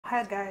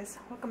Hi guys,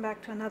 welcome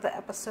back to another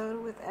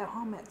episode with At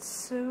Home at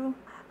Sue.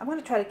 I'm going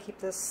to try to keep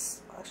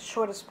this as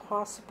short as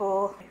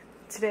possible.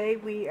 Today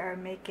we are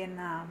making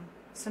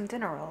some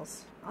dinner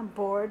rolls. I'm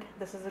bored.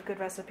 This is a good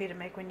recipe to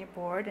make when you're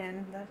bored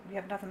and you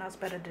have nothing else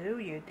better to do.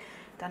 You've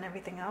done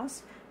everything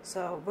else.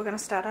 So we're going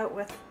to start out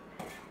with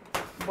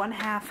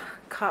 1/2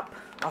 cup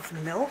of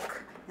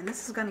milk, and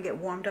this is going to get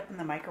warmed up in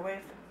the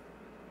microwave.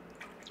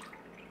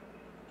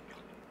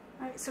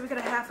 Alright, so we got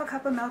 1/2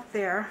 cup of milk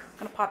there. I'm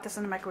going to pop this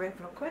in the microwave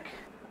real quick.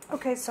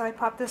 Okay, so I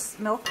popped this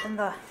milk in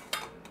the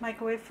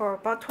microwave for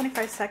about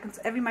 25 seconds.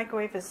 Every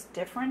microwave is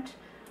different.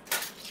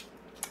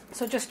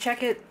 So just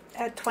check it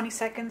at 20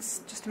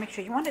 seconds just to make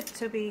sure. You want it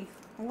to be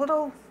a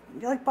little,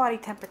 like body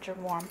temperature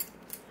warm.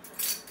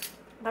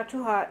 Not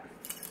too hot.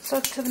 So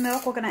to the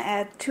milk we're going to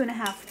add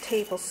 2.5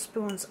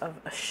 tablespoons of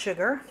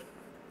sugar.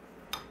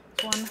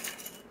 1,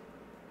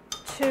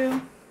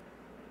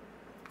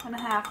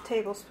 2.5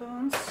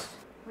 tablespoons.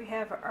 We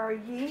have our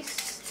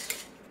yeast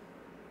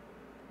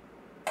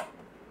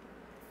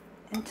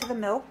into the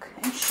milk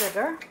and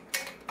sugar.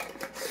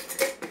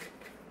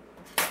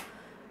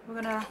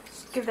 We're going to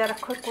give that a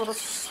quick little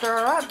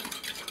stir up.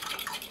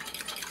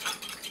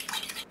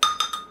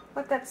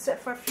 Let that sit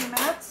for a few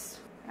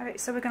minutes. Alright,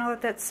 so we're going to let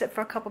that sit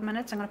for a couple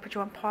minutes. I'm going to put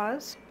you on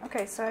pause.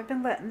 Okay, so I've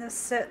been letting this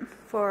sit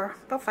for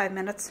about 5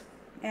 minutes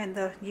and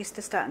the yeast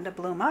is starting to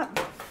bloom up.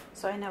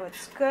 So I know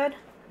it's good.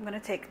 I'm going to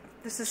take,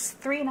 this is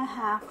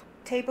 3.5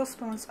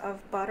 tablespoons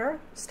of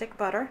butter, stick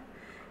butter.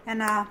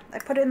 And I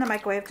put it in the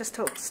microwave just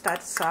till it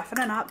starts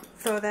softening up.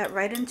 Throw that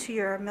right into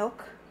your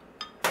milk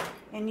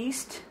and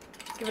yeast.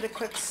 Give it a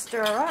quick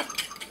stir up.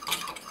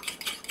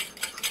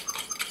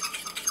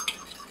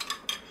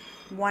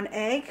 1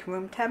 egg,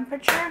 room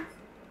temperature.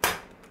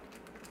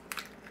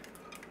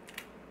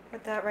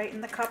 Put that right in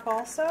the cup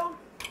also.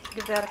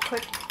 Give that a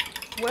quick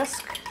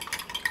whisk.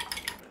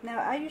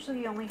 Now I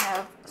usually only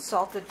have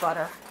salted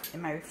butter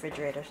in my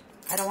refrigerator.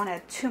 I don't want to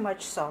add too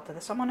much salt to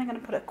this. I'm only going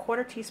to put a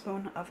 1/4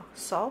 teaspoon of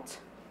salt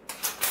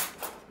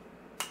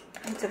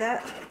into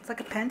that. It's like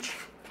a pinch.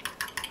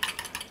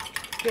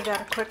 Give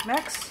that a quick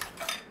mix.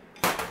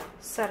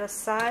 Set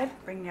aside.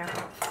 Bring your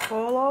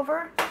bowl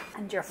over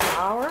and your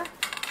flour.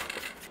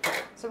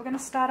 So we're going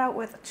to start out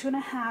with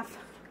 2.5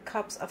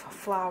 cups of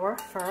flour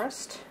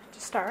first to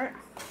start.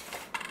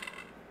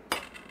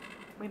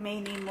 We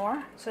may need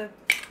more. So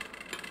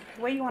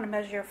the way you want to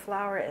measure your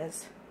flour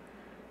is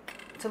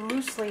to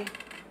loosely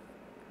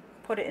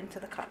put it into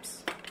the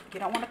cups. You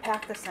don't want to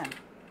pack this in.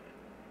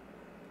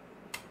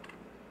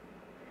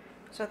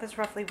 So that's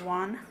roughly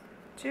 1,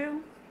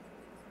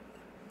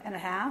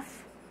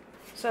 2.5.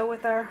 So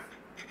with our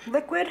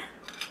liquid,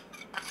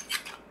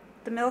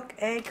 the milk,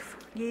 egg,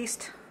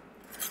 yeast,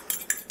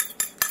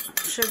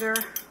 sugar,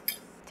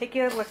 take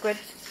your liquid,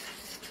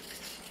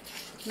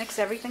 mix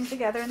everything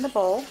together in the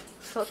bowl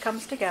so it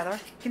comes together.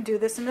 You can do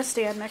this in the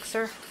stand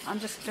mixer.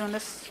 I'm just doing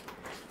this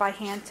by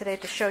hand today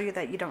to show you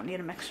that you don't need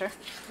a mixer.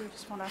 You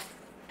just want to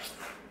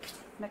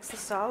mix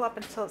this all up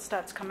until it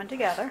starts coming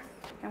together.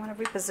 I want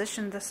to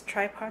reposition this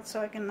tripod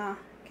so I can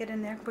get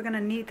in there. We're going to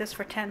knead this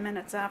for 10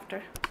 minutes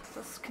after. So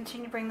let's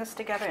continue to bring this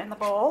together in the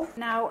bowl.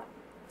 Now,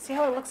 see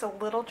how it looks a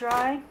little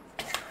dry?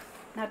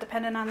 Now,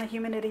 depending on the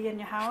humidity in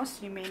your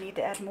house, you may need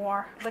to add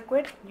more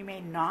liquid. You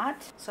may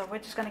not. So we're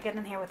just going to get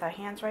in here with our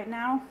hands right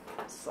now.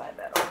 Slide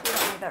that over. We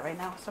don't need that right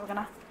now. So we're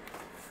going to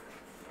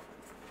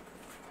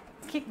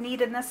keep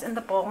kneading this in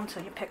the bowl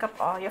until you pick up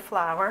all your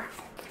flour.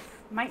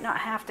 You might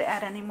not have to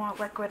add any more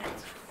liquid.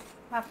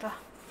 I'll have to,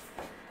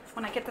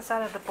 when I get this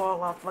out of the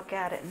bowl, I'll look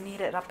at it and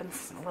knead it up in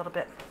a little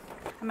bit.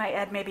 I might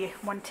add maybe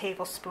 1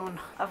 tablespoon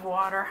of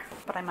water,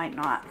 but I might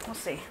not. We'll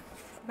see.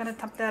 I'm going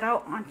to dump that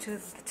out onto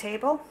the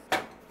table.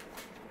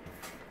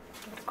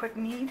 Give it a quick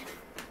knead.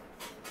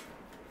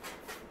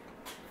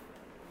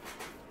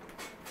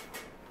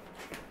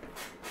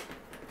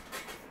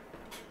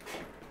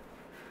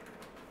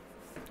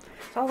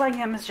 So all I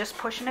am is just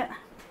pushing it.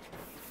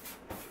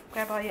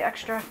 Grab all your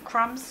extra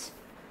crumbs.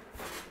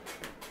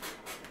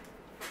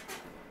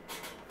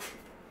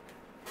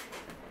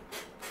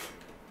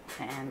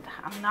 And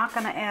I'm not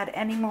going to add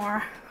any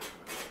more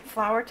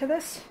flour to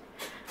this.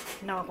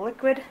 No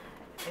liquid.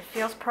 It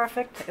feels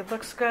perfect. It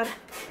looks good.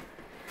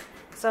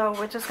 So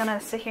we're just going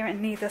to sit here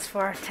and knead this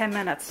for 10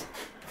 minutes.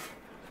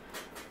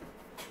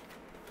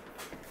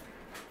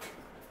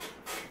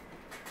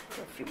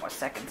 Do a few more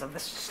seconds of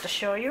this just to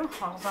show you.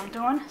 All I'm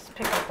doing is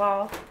pick up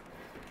all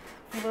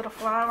your little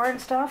flour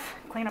and stuff.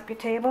 Clean up your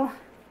table.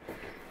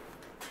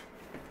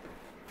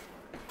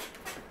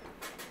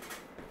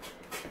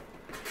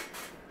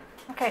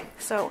 Okay,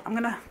 so I'm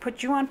going to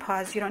put you on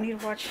pause. You don't need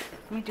to watch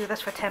me do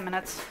this for 10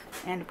 minutes,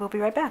 and we'll be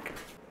right back.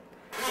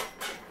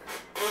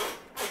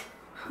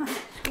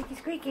 Squeaky,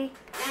 squeaky.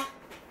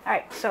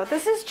 Alright, so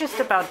this is just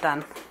about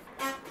done.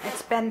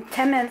 It's been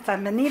 10 minutes.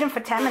 I've been kneading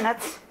for 10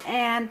 minutes,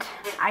 and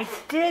I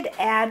did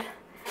add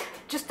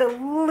just a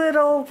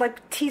little,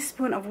 like,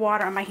 teaspoon of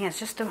water on my hands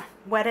just to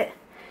wet it.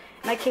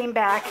 And I came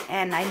back,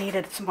 and I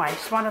needed some more. I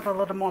just wanted a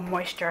little more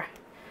moisture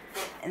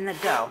in the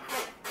dough.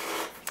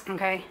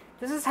 Okay?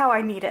 This is how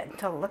I knead it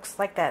until it looks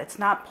like that. It's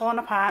not pulling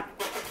apart.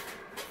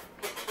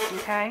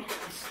 Okay,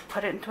 let's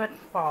put it into a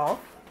ball.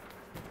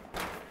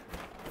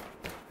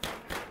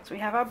 So we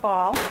have our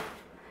ball.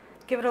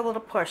 Give it a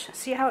little push.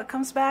 See how it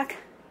comes back?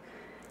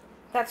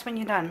 That's when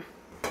you're done.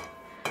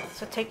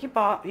 So take your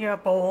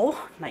bowl,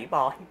 not your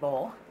ball, your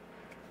bowl.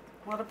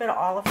 A little bit of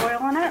olive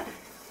oil in it.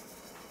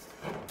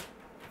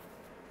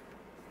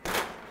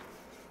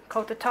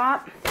 Coat the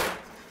top.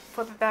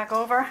 Flip it back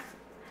over.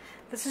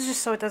 This is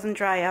just so it doesn't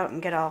dry out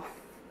and get all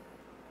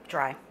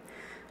dry.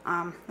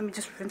 Let me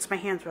just rinse my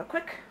hands real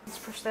quick. Let's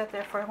push that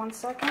there for 1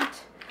 second.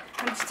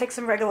 And just take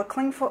some regular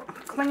cling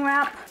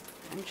wrap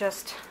and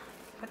just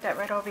put that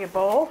right over your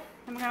bowl.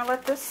 And we're going to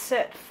let this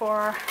sit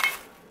for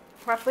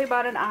roughly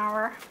about an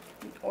hour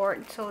or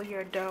until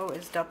your dough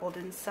is doubled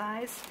in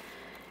size.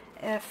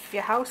 If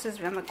your house is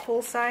on the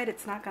cool side,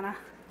 it's not going to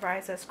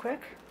rise as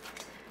quick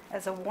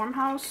as a warm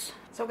house.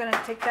 So we're going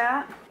to take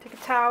a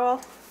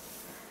towel,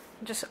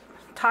 and just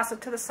toss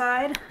it to the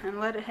side and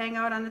let it hang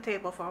out on the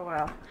table for a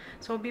while.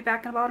 So we'll be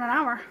back in about an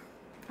hour.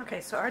 Okay,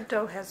 so our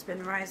dough has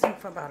been rising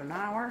for about an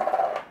hour.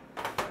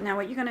 Now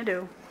what you're going to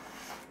do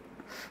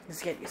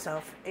is get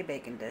yourself a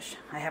baking dish.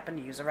 I happen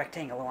to use a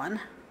rectangular one.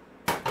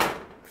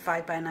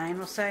 5 by 9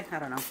 we'll say, I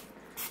don't know.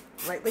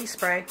 Lightly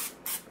spray.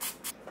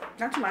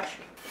 Not too much.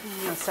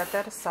 I'm going to set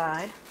that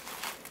aside.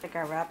 Take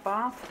our wrap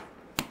off.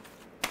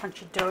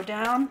 Punch your dough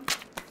down.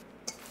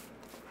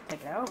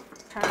 Take it out.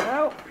 Turn it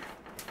out.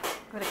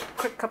 Give it a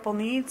quick couple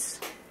kneads.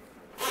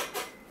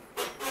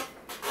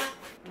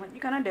 What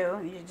you're going to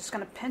do, you're just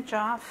going to pinch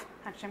off.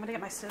 Actually, I'm going to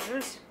get my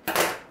scissors.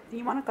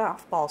 You want a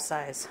golf ball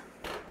size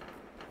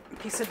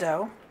piece of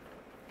dough.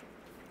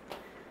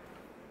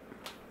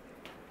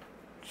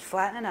 Just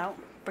flatten it out.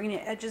 Bring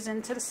your edges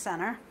into the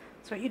center.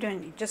 So what you're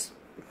doing, you're just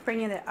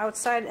bringing the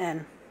outside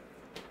in.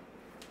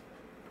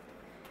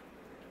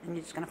 And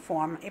you're just going to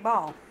form a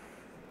ball.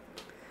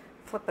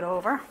 Flip it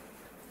over.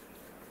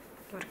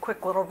 Give it a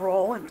quick little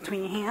roll in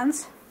between your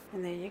hands.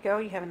 And there you go,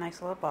 you have a nice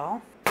little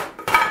ball.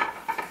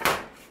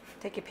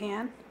 Take your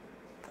pan,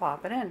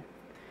 plop it in.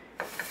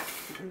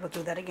 And we'll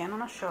do that again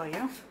and I'll show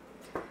you.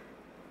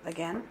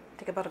 Again,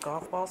 take about a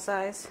golf ball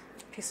size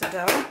piece of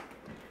dough.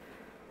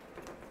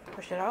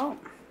 Push it out.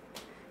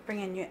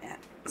 Bring in your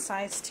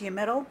sides to your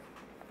middle.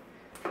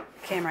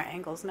 Camera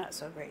angle's not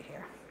so great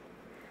here.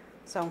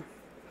 So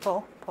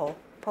pull, pull,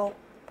 pull,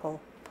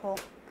 pull, pull,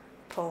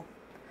 pull.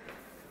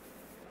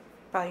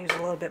 Probably use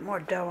a little bit more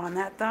dough on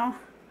that though.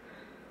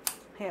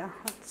 Here,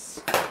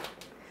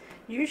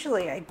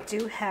 usually I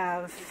do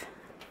have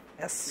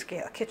a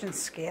scale, a kitchen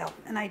scale,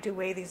 and I do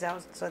weigh these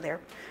out so they're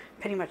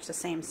pretty much the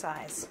same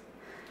size.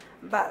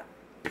 But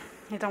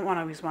you don't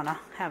always want to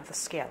have the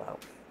scale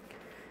out.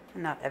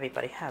 And not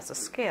everybody has a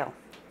scale.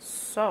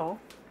 So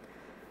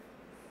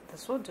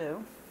this will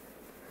do.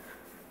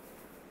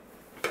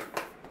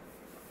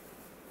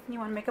 You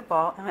want to make a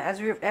ball, and as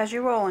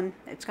you're rolling,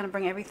 it's going to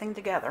bring everything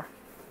together.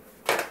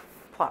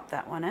 Plop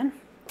that one in.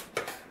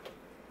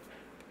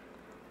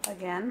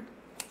 Again,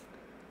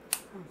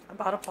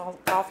 about a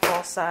golf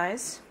ball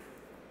size.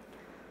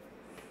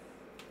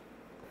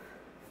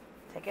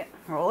 Take it,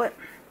 roll it,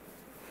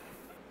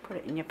 put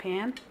it in your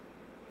pan.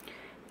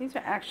 These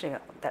are actually,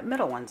 that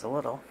middle one's a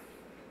little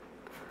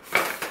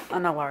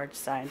on the large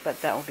side, but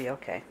that will be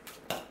okay.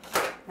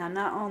 Now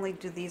not only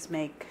do these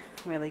make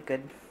really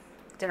good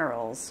dinner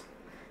rolls,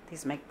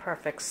 these make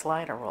perfect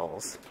slider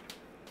rolls.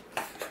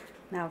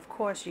 Now of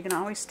course you can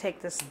always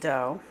take this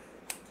dough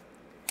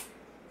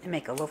and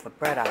make a loaf of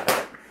bread out of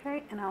it.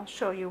 Okay, and I'll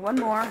show you one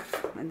more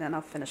and then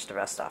I'll finish the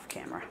rest off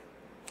camera.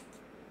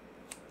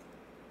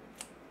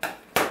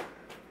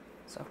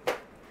 So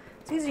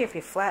it's easier if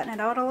you flatten it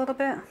out a little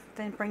bit,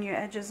 then bring your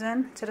edges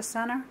in to the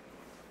center.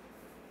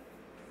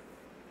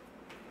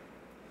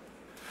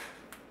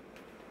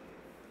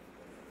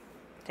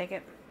 Take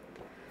it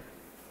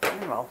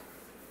and roll.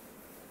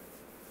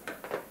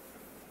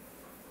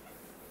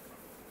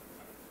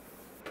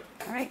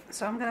 Alright,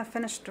 so I'm going to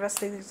finish the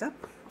rest of these up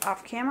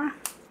off camera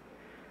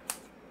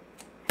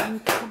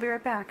and we'll be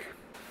right back.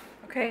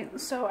 Okay,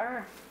 so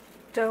our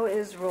dough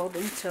is rolled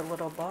into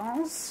little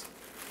balls.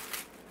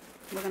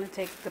 We're going to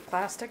take the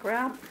plastic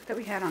wrap that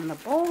we had on the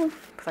bowl,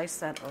 place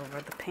that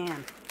over the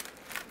pan.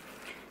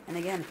 And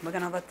again, we're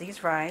going to let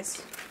these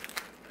rise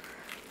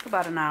for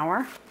about an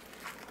hour.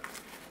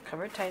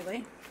 Cover it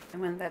tightly.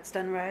 And when that's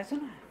done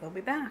rising, we'll be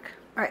back.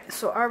 Alright,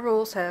 so our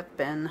rolls have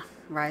been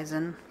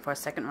rising for a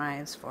second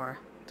rise for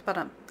about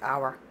an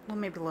hour, well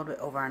maybe a little bit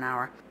over an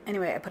hour.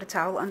 Anyway, I put a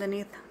towel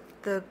underneath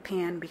the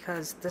pan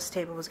because this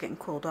table was getting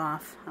cooled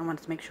off. I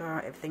wanted to make sure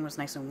everything was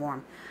nice and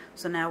warm.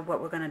 So now what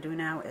we're going to do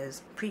now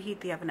is preheat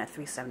the oven at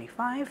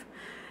 375,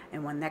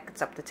 and when that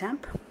gets up to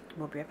temp,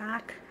 we'll be right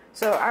back.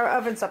 So our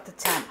oven's up to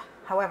temp.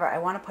 However, I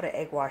want to put an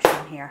egg wash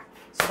in here.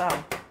 So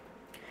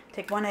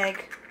take one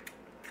egg,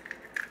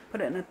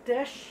 put it in a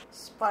dish,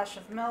 splash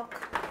of milk,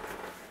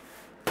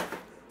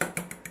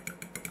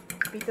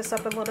 beat this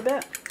up a little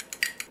bit.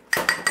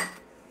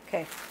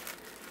 Okay,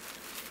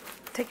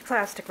 take your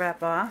plastic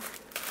wrap off.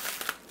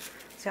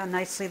 See how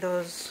nicely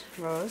those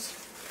rose?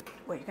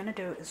 what you're going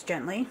to do is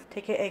gently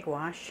take your egg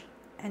wash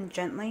and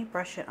gently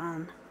brush it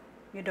on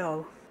your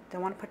dough.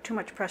 Don't want to put too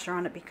much pressure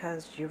on it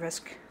because you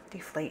risk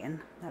deflating.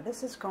 Now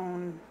this is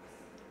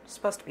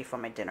supposed to be for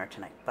my dinner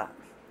tonight, but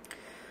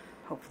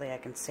hopefully I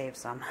can save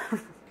some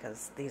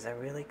because these are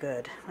really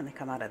good when they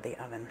come out of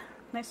the oven.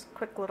 Nice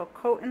quick little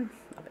coating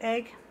of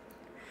egg.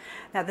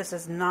 Now this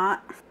is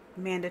not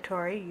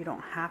mandatory. You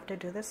don't have to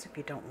do this if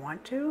you don't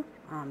want to.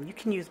 You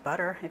can use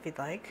butter if you'd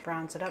like.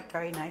 Browns it up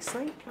very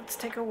nicely. Let's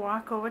take a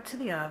walk over to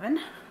the oven.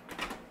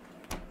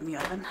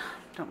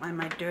 Don't mind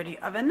my dirty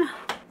oven.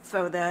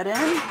 Throw that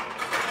in.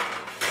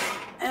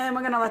 And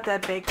we're going to let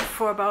that bake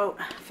for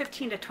about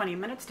 15 to 20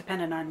 minutes,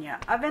 depending on your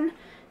oven,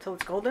 till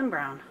it's golden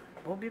brown.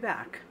 We'll be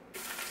back.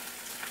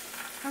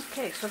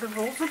 Okay, so the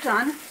rolls are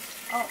done.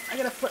 Oh, I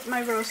got to flip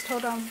my roast.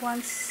 Hold on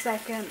 1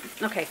 second.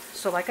 Okay,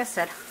 so like I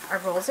said, our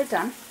rolls are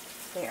done.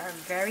 They are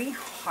very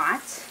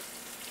hot.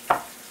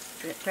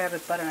 Grab a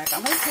butter knife.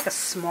 I'm going to take a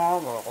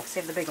small roll.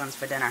 Save the big ones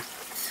for dinner.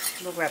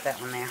 We'll grab that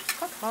one there.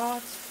 Hot,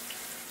 hot.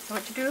 So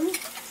what you do,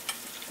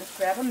 just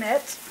grab a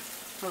mitt.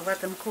 We'll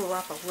let them cool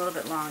off a little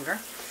bit longer.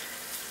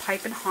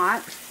 Piping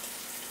hot.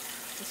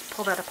 Just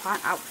pull that apart.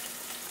 Ow.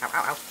 Ow,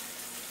 ow, ow.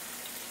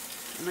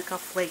 And look how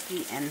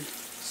flaky and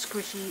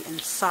squishy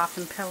and soft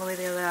and pillowy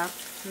they are.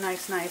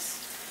 Nice,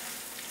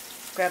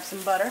 nice. Grab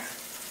some butter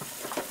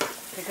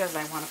because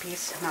I want a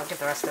piece, and I'll give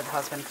the rest to the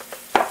husband.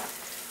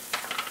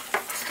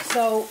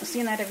 So,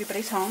 seeing that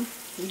everybody's home,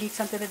 you need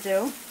something to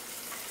do.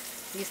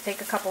 These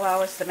take a couple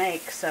hours to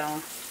make, so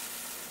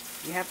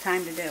you have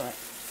time to do it.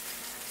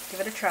 Give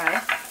it a try.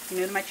 If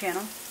you're new to my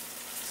channel,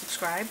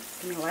 subscribe,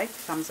 give me a like,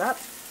 thumbs up,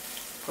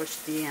 push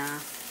the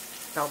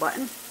bell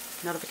button,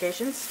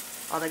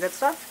 notifications, all that good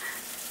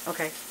stuff.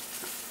 Okay,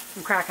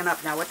 I'm cracking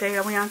up now. What day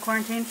are we on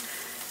quarantine?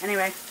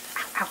 Anyway,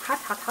 ow, hot,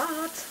 hot,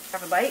 hot.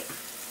 Have a bite.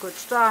 Good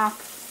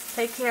stuff.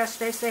 Take care.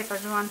 Stay safe,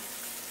 everyone.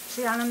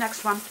 See you on the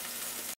next one.